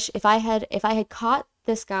 I wish if I had caught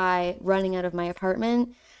this guy running out of my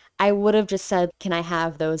apartment, I would have just said, can I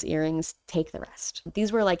have those earrings? Take the rest.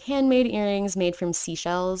 These were like handmade earrings made from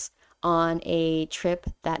seashells on a trip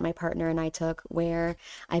that my partner and I took where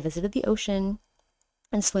I visited the ocean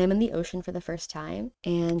and swam in the ocean for the first time.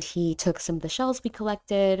 And he took some of the shells we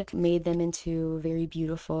collected, made them into very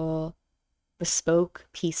beautiful, bespoke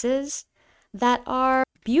pieces that are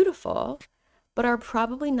beautiful, but are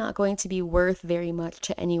probably not going to be worth very much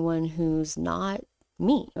to anyone who's not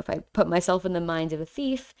me. If I put myself in the mind of a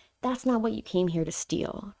thief, that's not what you came here to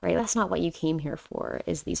steal, right? That's not what you came here for,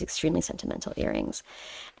 is these extremely sentimental earrings.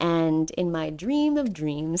 And in my dream of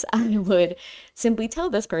dreams, I would simply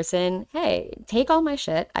tell this person, hey, take all my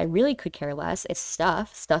shit. I really could care less. It's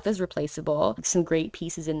stuff. Stuff is replaceable. Some great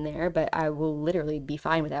pieces in there, but I will literally be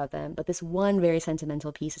fine without them. But this one very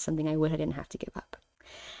sentimental piece is something I didn't have to give up.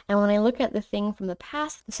 And when I look at the thing from the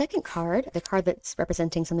past, the second card, the card that's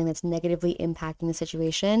representing something that's negatively impacting the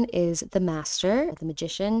situation, is the Master, the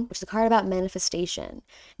Magician, which is a card about manifestation,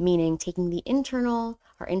 meaning taking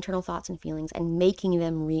our internal thoughts and feelings and making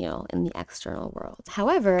them real in the external world.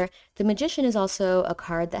 However, the Magician is also a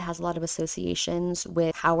card that has a lot of associations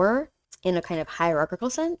with power in a kind of hierarchical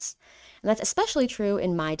sense. And that's especially true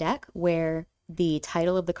in my deck, where the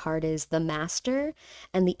title of the card is The Master,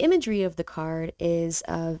 and the imagery of the card is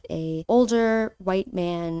of a older white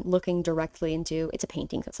man looking directly into, it's a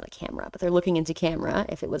painting, so it's not a camera, but they're looking into camera,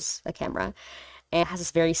 if it was a camera, and has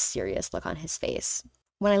this very serious look on his face.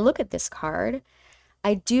 When I look at this card,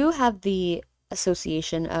 I do have the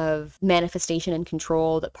association of manifestation and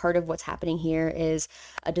control, that part of what's happening here is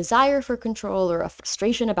a desire for control or a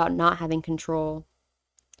frustration about not having control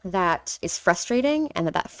that is frustrating, and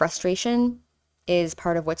that frustration is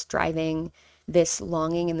part of what's driving this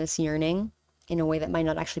longing and this yearning in a way that might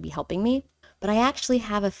not actually be helping me. But I actually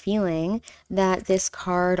have a feeling that this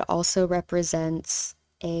card also represents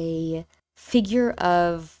a figure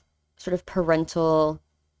of sort of parental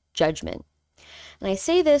judgment. And I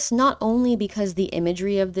say this not only because the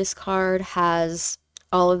imagery of this card has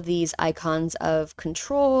all of these icons of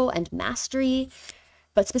control and mastery,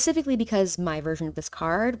 but specifically because my version of this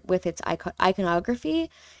card, with its iconography,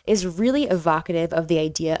 is really evocative of the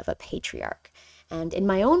idea of a patriarch. And in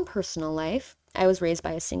my own personal life, I was raised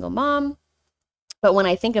by a single mom. But when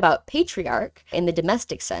I think about patriarch in the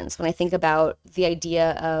domestic sense, when I think about the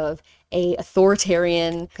idea of a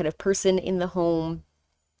authoritarian kind of person in the home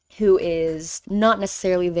who is not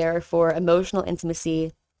necessarily there for emotional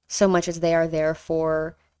intimacy so much as they are there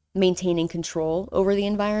for maintaining control over the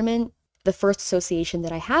environment, the first association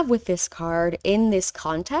that I have with this card in this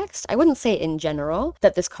context, I wouldn't say in general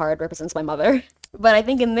that this card represents my mother, but I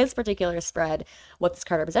think in this particular spread, what this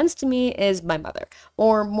card represents to me is my mother.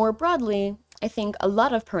 Or more broadly, I think a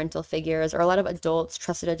lot of parental figures, or a lot of adults,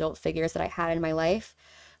 trusted adult figures that I had in my life,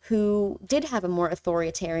 who did have a more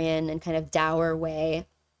authoritarian and kind of dour way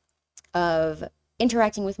of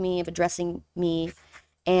interacting with me, of addressing me,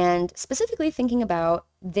 and specifically thinking about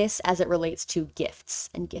this as it relates to gifts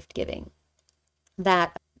and gift giving.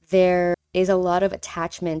 That there is a lot of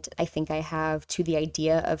attachment I think I have to the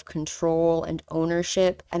idea of control and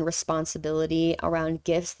ownership and responsibility around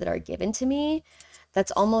gifts that are given to me.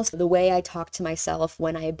 That's almost the way I talk to myself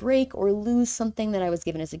when I break or lose something that I was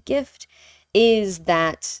given as a gift, is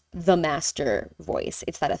that the master voice.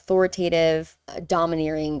 It's that authoritative,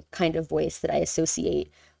 domineering kind of voice that I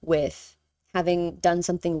associate with having done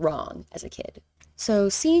something wrong as a kid. So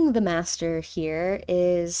seeing the master here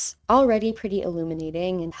is already pretty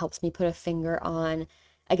illuminating and helps me put a finger on,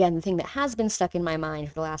 again, the thing that has been stuck in my mind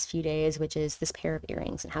for the last few days, which is this pair of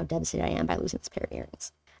earrings and how devastated I am by losing this pair of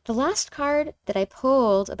earrings. The last card that I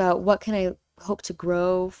pulled about what can I hope to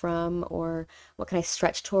grow from, or what can I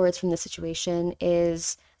stretch towards from the situation,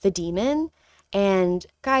 is the Demon. And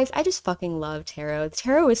guys, I just fucking love tarot.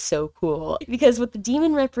 Tarot is so cool because what the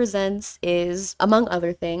demon represents is, among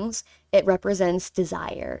other things, it represents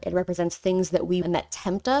desire. It represents things that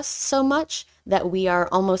tempt us so much that we are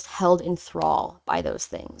almost held in thrall by those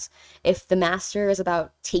things. If the master is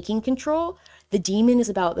about taking control, the demon is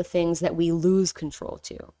about the things that we lose control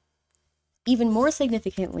to. Even more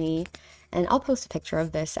significantly, and I'll post a picture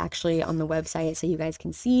of this actually on the website so you guys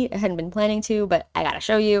can see. I hadn't been planning to, but I gotta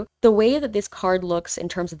show you the way that this card looks in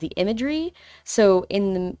terms of the imagery. So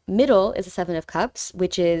in the middle is a Seven of Cups,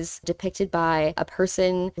 which is depicted by a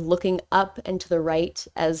person looking up and to the right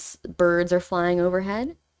as birds are flying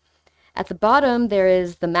overhead. At the bottom, there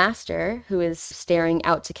is the master who is staring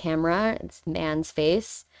out to camera. It's man's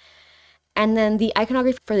face. And then the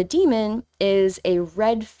iconography for the demon is a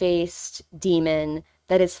red-faced demon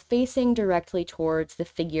that is facing directly towards the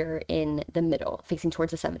figure in the middle, facing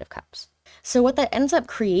towards the Seven of Cups. So what that ends up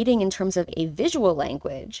creating in terms of a visual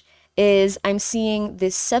language is I'm seeing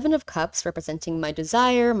this Seven of Cups representing my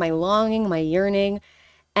desire, my longing, my yearning,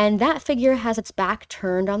 and that figure has its back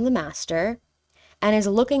turned on the master and is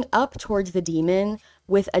looking up towards the demon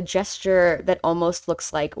with a gesture that almost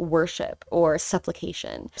looks like worship or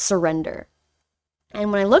supplication, surrender.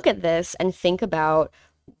 And when I look at this and think about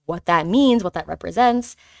what that means, what that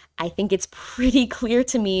represents, I think it's pretty clear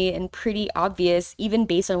to me and pretty obvious, even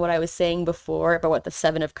based on what I was saying before about what the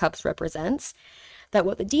Seven of Cups represents, that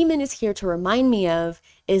what the demon is here to remind me of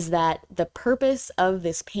is that the purpose of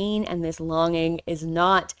this pain and this longing is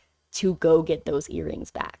not to go get those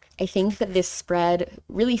earrings back. I think that this spread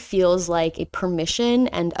really feels like a permission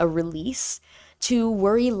and a release to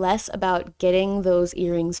worry less about getting those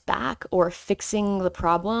earrings back or fixing the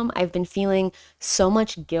problem. I've been feeling so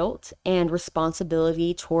much guilt and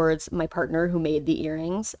responsibility towards my partner who made the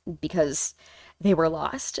earrings because they were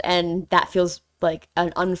lost, and that feels like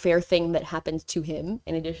an unfair thing that happened to him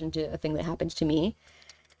in addition to a thing that happened to me.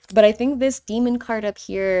 But I think this demon card up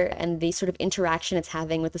here and the sort of interaction it's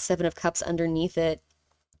having with the Seven of Cups underneath it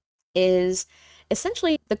is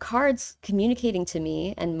essentially the cards communicating to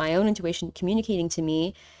me and my own intuition communicating to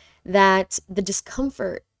me that the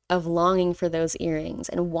discomfort of longing for those earrings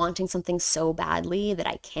and wanting something so badly that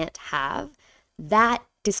I can't have, that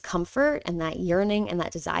discomfort and that yearning and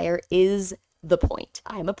that desire is the point.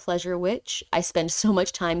 I'm a pleasure witch. I spend so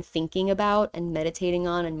much time thinking about and meditating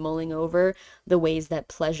on and mulling over the ways that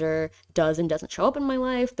pleasure does and doesn't show up in my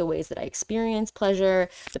life, the ways that I experience pleasure,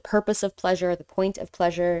 the purpose of pleasure, the point of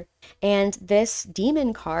pleasure. And this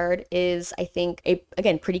demon card is, I think, a,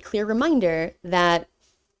 again, pretty clear reminder that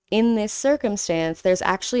in this circumstance, there's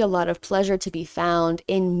actually a lot of pleasure to be found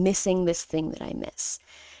in missing this thing that I miss.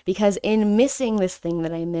 Because in missing this thing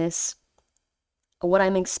that I miss, what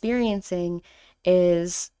I'm experiencing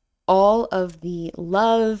is all of the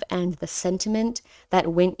love and the sentiment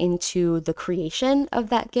that went into the creation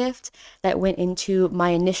of that gift, that went into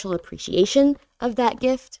my initial appreciation of that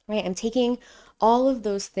gift, right? I'm taking all of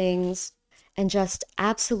those things and just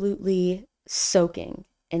absolutely soaking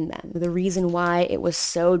in them. The reason why it was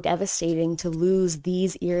so devastating to lose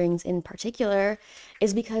these earrings in particular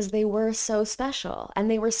is because they were so special. And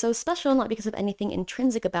they were so special not because of anything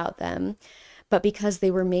intrinsic about them, but because they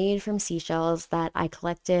were made from seashells that I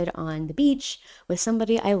collected on the beach with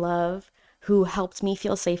somebody I love who helped me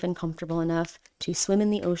feel safe and comfortable enough to swim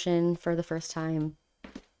in the ocean for the first time.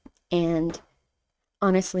 And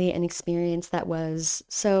honestly, an experience that was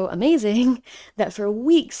so amazing that for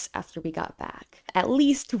weeks after we got back, at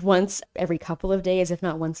least once every couple of days, if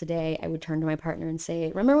not once a day, I would turn to my partner and say,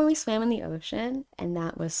 "Remember when we swam in the ocean?" And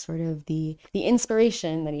that was sort of the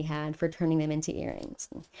inspiration that he had for turning them into earrings,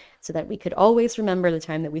 so that we could always remember the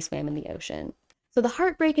time that we swam in the ocean. So the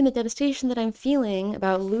heartbreak and the devastation that I'm feeling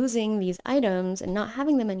about losing these items and not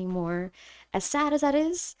having them anymore, as sad as that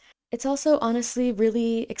is, it's also honestly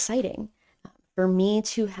really exciting. For me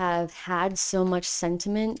to have had so much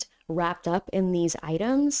sentiment wrapped up in these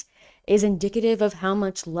items is indicative of how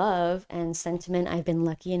much love and sentiment I've been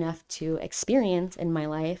lucky enough to experience in my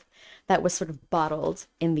life that was sort of bottled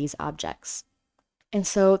in these objects. And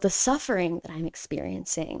so the suffering that I'm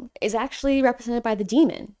experiencing is actually represented by the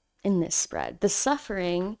demon in this spread. The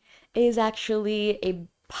suffering is actually a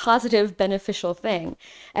positive, beneficial thing.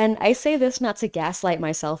 And I say this not to gaslight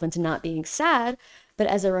myself into not being sad, but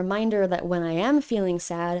as a reminder that when I am feeling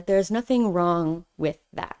sad, there's nothing wrong with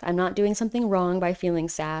that. I'm not doing something wrong by feeling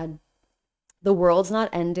sad. The world's not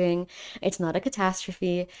ending. It's not a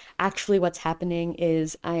catastrophe. Actually, what's happening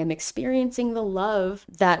is I am experiencing the love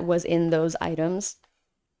that was in those items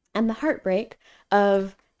and the heartbreak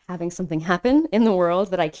of having something happen in the world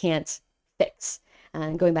that I can't fix.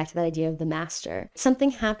 And going back to that idea of the master,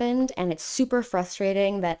 something happened and it's super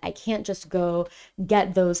frustrating that I can't just go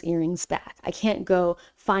get those earrings back. I can't go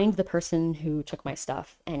find the person who took my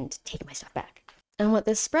stuff and take my stuff back. And what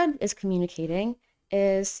this spread is communicating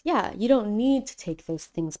is, yeah, you don't need to take those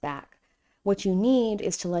things back. What you need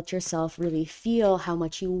is to let yourself really feel how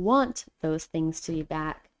much you want those things to be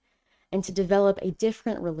back and to develop a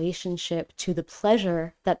different relationship to the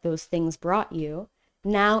pleasure that those things brought you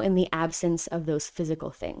now in the absence of those physical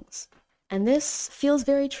things. And this feels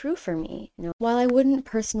very true for me. While I wouldn't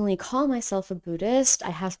personally call myself a Buddhist,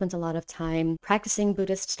 I have spent a lot of time practicing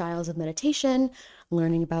Buddhist styles of meditation,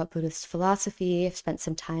 learning about Buddhist philosophy. I've spent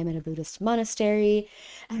some time in a Buddhist monastery.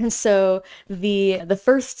 And so the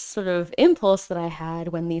first sort of impulse that I had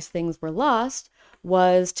when these things were lost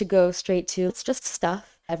was to go straight to, it's just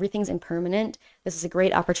stuff. Everything's impermanent. This is a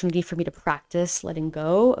great opportunity for me to practice letting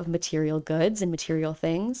go of material goods and material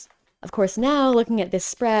things. Of course, now looking at this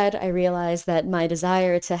spread, I realize that my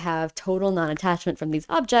desire to have total non-attachment from these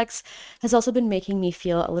objects has also been making me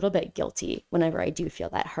feel a little bit guilty whenever I do feel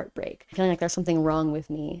that heartbreak. Feeling like there's something wrong with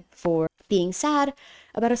me for being sad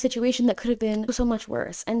about a situation that could have been so much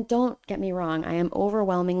worse. And don't get me wrong, I am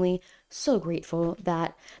overwhelmingly so grateful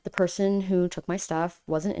that the person who took my stuff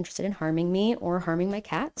wasn't interested in harming me or harming my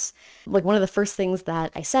cats. Like, one of the first things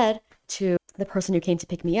that I said to the person who came to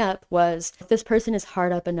pick me up was, if this person is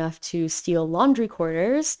hard up enough to steal laundry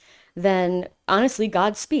quarters, then honestly,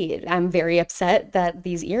 Godspeed. I'm very upset that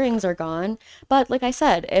these earrings are gone. But like I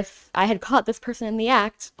said, if I had caught this person in the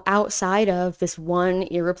act outside of this one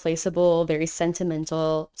irreplaceable, very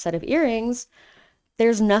sentimental set of earrings,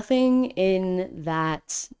 there's nothing in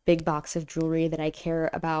that big box of jewelry that I care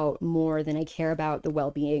about more than I care about the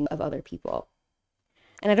well-being of other people.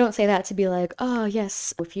 And I don't say that to be like, oh,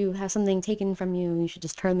 yes, if you have something taken from you, you should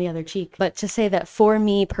just turn the other cheek. But to say that for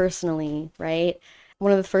me personally, right,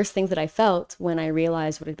 one of the first things that I felt when I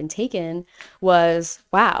realized what had been taken was,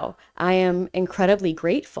 wow, I am incredibly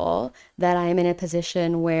grateful that I am in a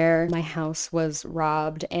position where my house was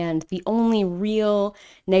robbed. And the only real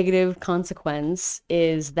negative consequence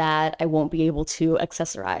is that I won't be able to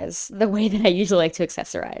accessorize the way that I usually like to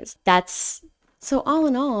accessorize. So all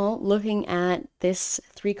in all, looking at this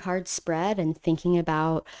 3-card spread and thinking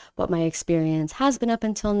about what my experience has been up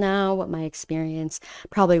until now, what my experience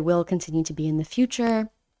probably will continue to be in the future,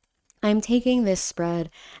 I'm taking this spread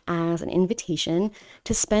as an invitation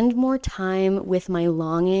to spend more time with my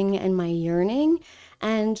longing and my yearning,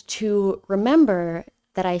 and to remember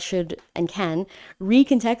that I should and can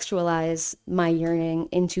recontextualize my yearning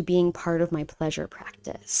into being part of my pleasure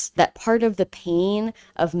practice. That part of the pain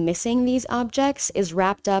of missing these objects is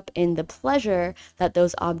wrapped up in the pleasure that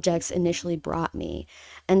those objects initially brought me.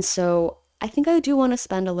 And so I think I do want to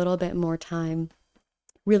spend a little bit more time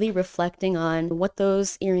really reflecting on what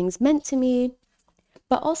those earrings meant to me.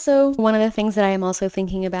 But also, one of the things that I am also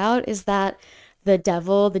thinking about is that the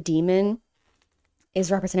devil, the demon, is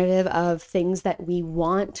representative of things that we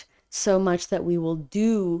want so much that we will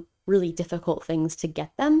do really difficult things to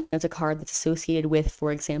get them. It's a card that's associated with,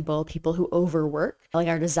 for example, people who overwork. Like,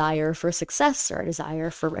 our desire for success or our desire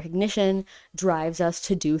for recognition drives us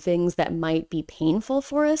to do things that might be painful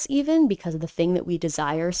for us, even because of the thing that we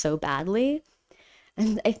desire so badly.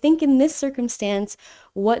 And I think in this circumstance,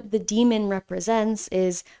 what the demon represents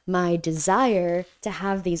is my desire to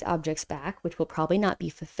have these objects back, which will probably not be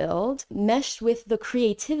fulfilled, meshed with the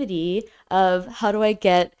creativity of, how do I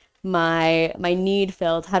get my need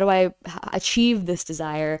filled? How do I achieve this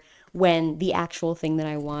desire when the actual thing that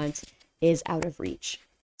I want is out of reach?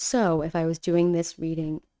 So if I was doing this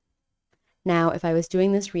reading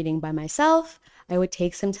by myself, I would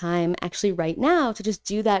take some time actually right now to just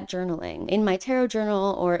do that journaling in my tarot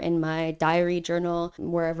journal or in my diary journal,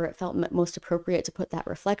 wherever it felt most appropriate to put that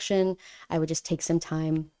reflection. I would just take some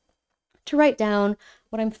time to write down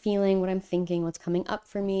what I'm feeling, what I'm thinking, what's coming up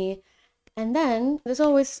for me. And then there's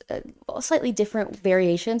always slightly different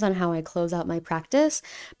variations on how I close out my practice.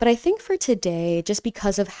 But I think for today, just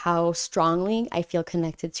because of how strongly I feel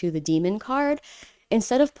connected to the demon card,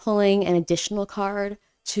 instead of pulling an additional card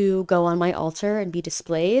to go on my altar and be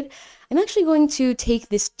displayed, I'm actually going to take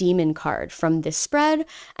this demon card from this spread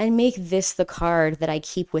and make this the card that I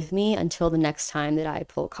keep with me until the next time that I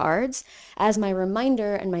pull cards, as my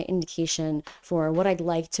reminder and my indication for what I'd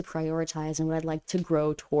like to prioritize and what I'd like to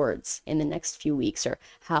grow towards in the next few weeks, or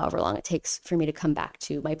however long it takes for me to come back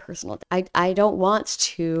to my personal. I don't want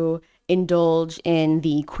to indulge in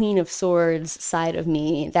the Queen of Swords side of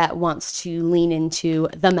me that wants to lean into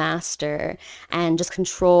the master and just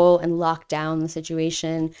control and lock down the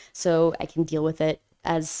situation so I can deal with it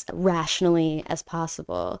as rationally as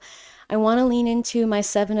possible. I want to lean into my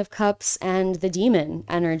Seven of Cups and the demon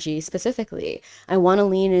energy specifically. I want to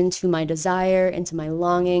lean into my desire, into my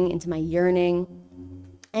longing, into my yearning,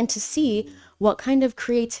 and to see what kind of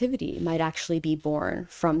creativity might actually be born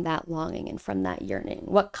from that longing and from that yearning.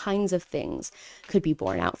 What kinds of things could be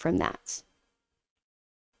born out from that?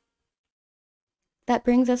 That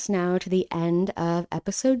brings us now to the end of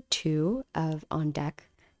episode 2 of On Deck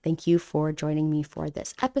Thank you for joining me for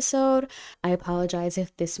this episode. I apologize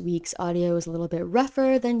if this week's audio is a little bit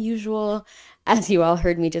rougher than usual. As you all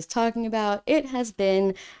heard me just talking about, it has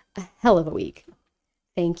been a hell of a week.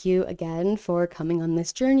 Thank you again for coming on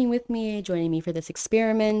this journey with me, joining me for this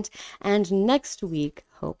experiment. And next week,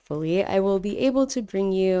 hopefully, I will be able to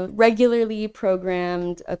bring you regularly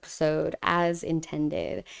programmed episode as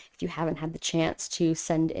intended. If you haven't had the chance to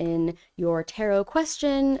send in your tarot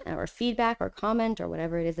question or feedback or comment or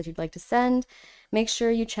whatever it is that you'd like to send, make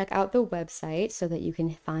sure you check out the website so that you can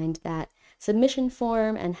find that submission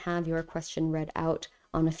form and have your question read out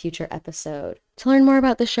on a future episode. To learn more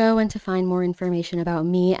about the show and to find more information about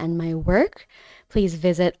me and my work, please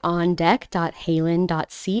visit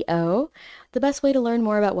ondeck.halen.co. The best way to learn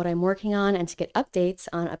more about what I'm working on and to get updates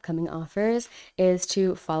on upcoming offers is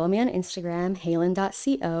to follow me on Instagram,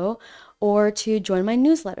 halen.co, or to join my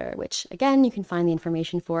newsletter, which again, you can find the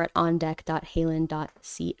information for at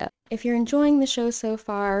ondeck.halen.co. If you're enjoying the show so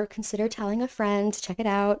far, consider telling a friend to check it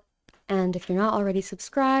out. And if you're not already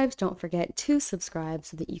subscribed, don't forget to subscribe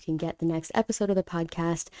so that you can get the next episode of the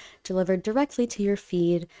podcast delivered directly to your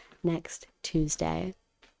feed next Tuesday.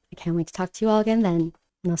 I can't wait to talk to you all again then,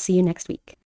 and I'll see you next week.